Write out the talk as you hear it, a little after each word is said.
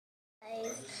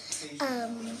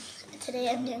Um, Today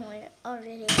I'm doing a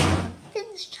video on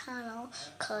Finn's channel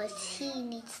because he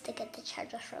needs to get the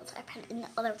charger for his iPad in the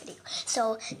other video.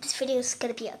 So this video is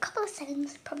going to be a couple of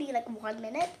seconds, probably like 1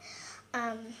 minute.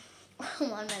 1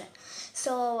 minute.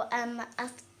 So in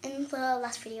the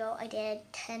last video I did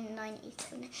 10, 9, 8,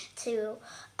 7 to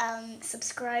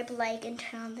subscribe, like, and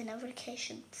turn on the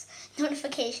notification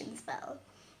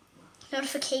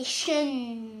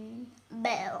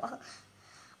bell.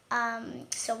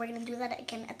 So we're gonna do that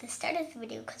again at the start of the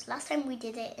video because last time we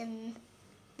did it in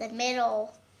the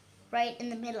middle, right in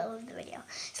the middle of the video.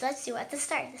 So let's do it at the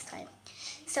start this time.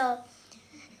 So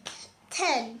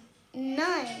 10,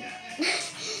 9,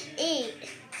 8,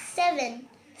 7,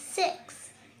 6,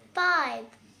 5,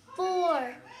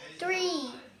 4,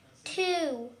 3,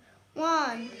 2,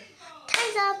 1.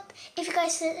 Time's up. If you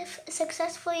guys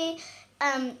successfully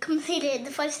completed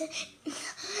the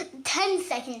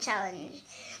 10-second challenge,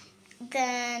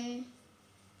 then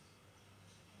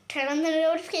turn on the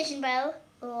notification bell,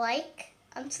 like,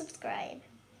 and subscribe.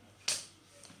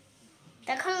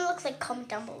 That kind of looks like comment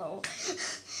down below.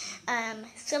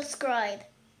 Subscribe.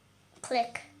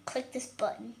 Click this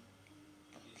button.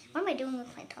 What am I doing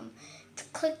with my thumb?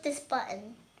 Click this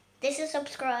button. This is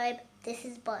subscribe. This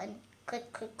is button.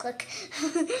 Click, click, click.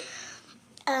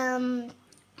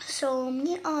 So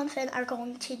me and Finn are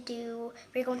going to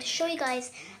we're going to show you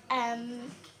guys.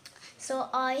 So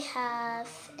I have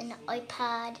an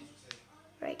iPad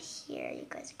right here. You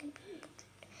guys are gonna be able to.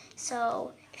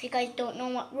 So if you guys don't know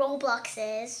what Roblox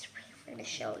is, we're gonna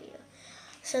show you.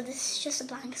 So this is just a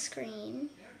blank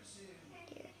screen.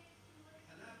 Here.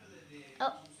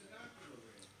 Oh,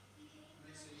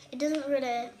 it doesn't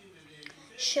really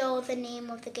show the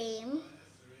name of the game.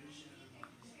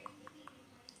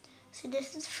 So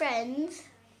this is friends,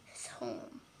 this is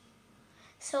home.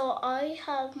 So I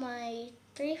have my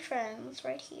 3 friends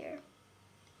right here.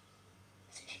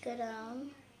 So if you go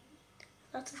down,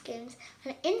 lots of games.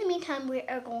 And in the meantime, we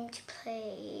are going to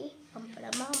play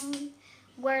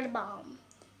Word Bomb.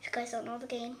 If you guys don't know the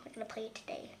game, we're gonna play it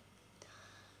today.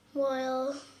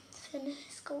 While Finn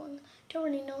is going, don't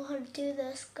really know how to do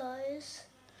this, guys.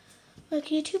 Like,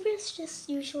 YouTubers just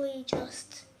usually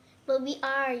just, well, we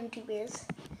are YouTubers.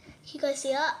 You guys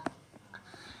see that?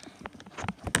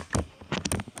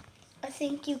 I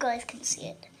think you guys can see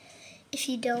it. If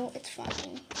you don't, it's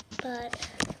fine. But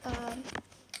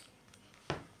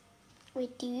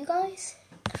wait, do you guys?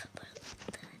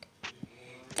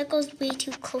 That goes way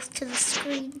too close to the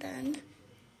screen then.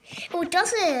 Oh, it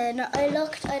doesn't. I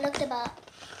looked about.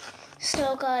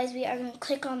 So guys, we are gonna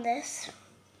click on this.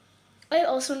 I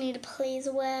also need to play as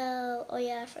well. Oh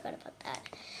yeah, I forgot about that.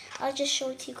 I'll just show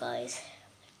it to you guys.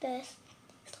 This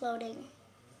is loading.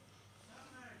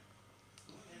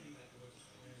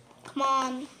 Come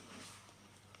on,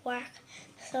 work.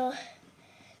 So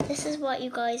this is what you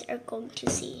guys are going to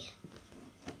see.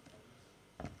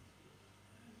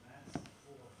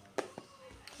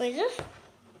 Wait, is this?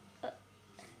 I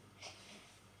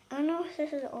don't know if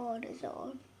this is on. Is it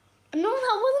on? No,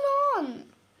 that wasn't on.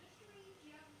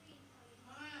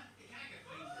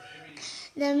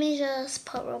 Let me just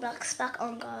put Roblox back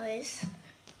on, guys.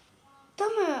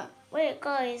 Damn it. Wait,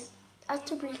 guys. I have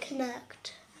to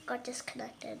reconnect. I got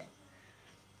disconnected.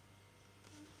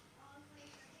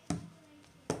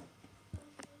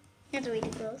 You have to read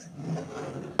the rules.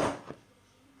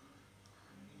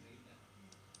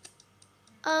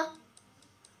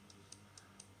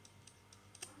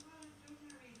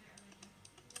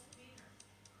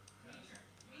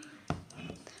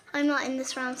 I'm not in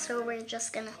this round, so we're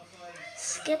just gonna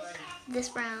skip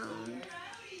this round.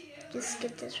 Just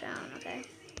skip this round, okay?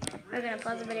 We're gonna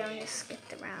pause the video and just skip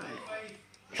the round.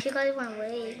 If you guys wanna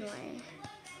wait,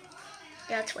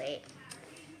 yeah, let's wait.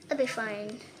 That'll be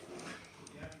fine.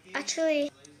 Actually,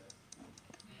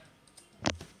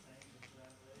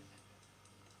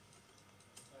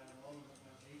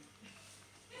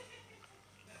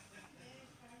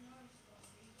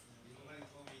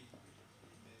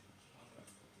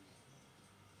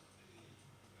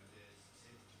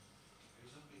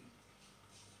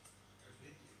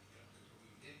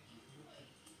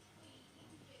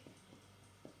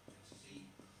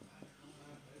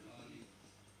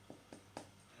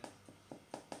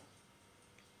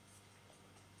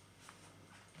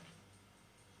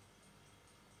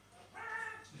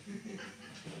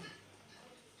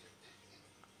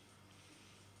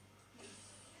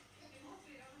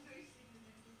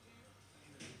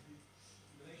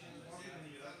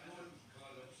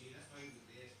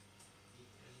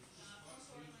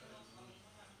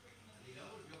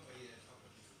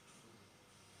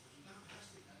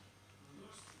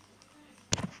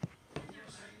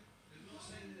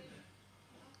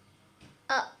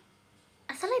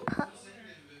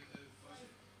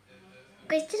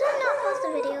 Guys, did I not pause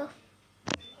the video?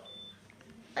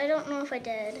 I don't know if I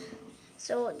did.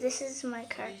 So this is my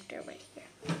character right here.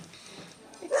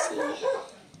 Let's see.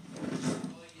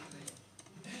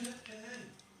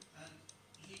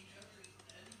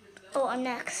 Oh, I'm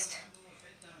next.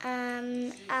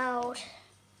 Out.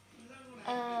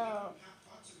 Oh.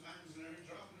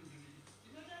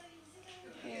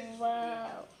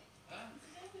 Wow.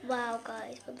 Wow,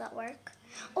 guys, would that work?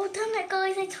 Oh, damn it,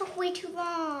 guys, I took way too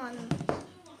long.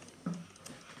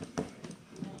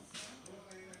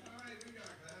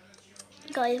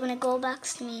 Guys, when it go back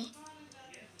to me.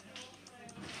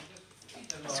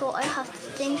 So I have to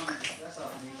think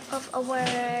of a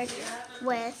word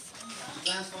with.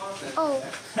 Oh,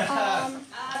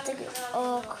 I think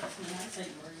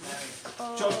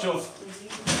Chop chop.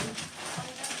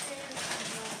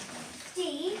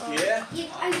 Steve? Yeah?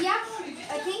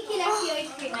 I think you left the ice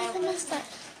cream I out. missed that.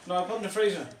 No, I put it in the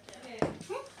freezer.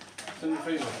 It's in the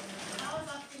freezer.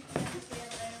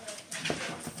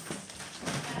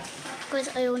 Guys,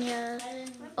 I only have.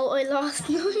 Oh, I lost.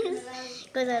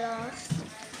 Guys, I lost.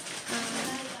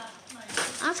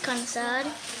 That's kind of sad.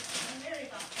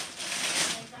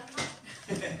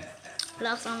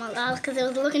 Lost on my last because I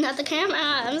was looking at the camera.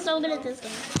 I'm so good at this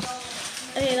game.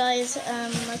 Okay, guys,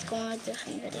 let's go on a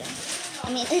different video.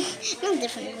 I mean, not a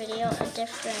different video, a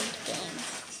different game.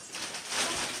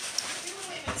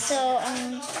 So,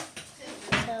 let's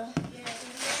get out of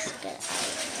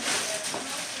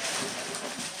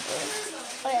here.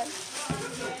 Oh, yeah.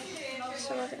 So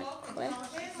we're gonna click.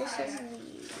 This is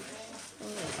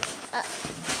I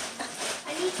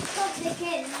need to stop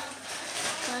clicking.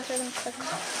 guys, we're gonna click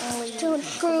only. Don't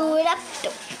screw it up.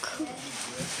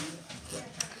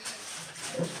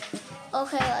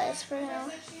 Okay, guys, for now.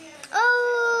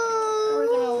 Oh! We're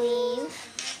gonna leave.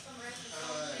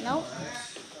 Nope.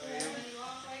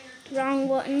 Wrong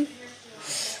button.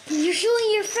 You're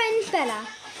showing your friends, Bella.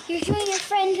 You're showing your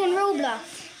friends on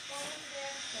Roblox.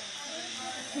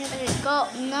 Okay, go.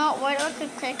 No, why do I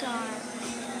keep clicking on it?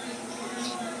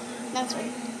 That's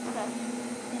right. Okay.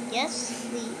 Yes,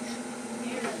 leave.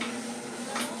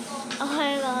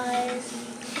 Okay, guys.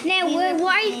 Now,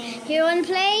 why you want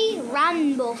to play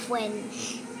Rainbow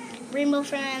Friends? Rainbow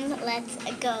Friends, let's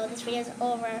go. This video is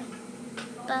over.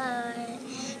 Bye.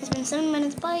 It's been 7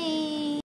 minutes. Bye.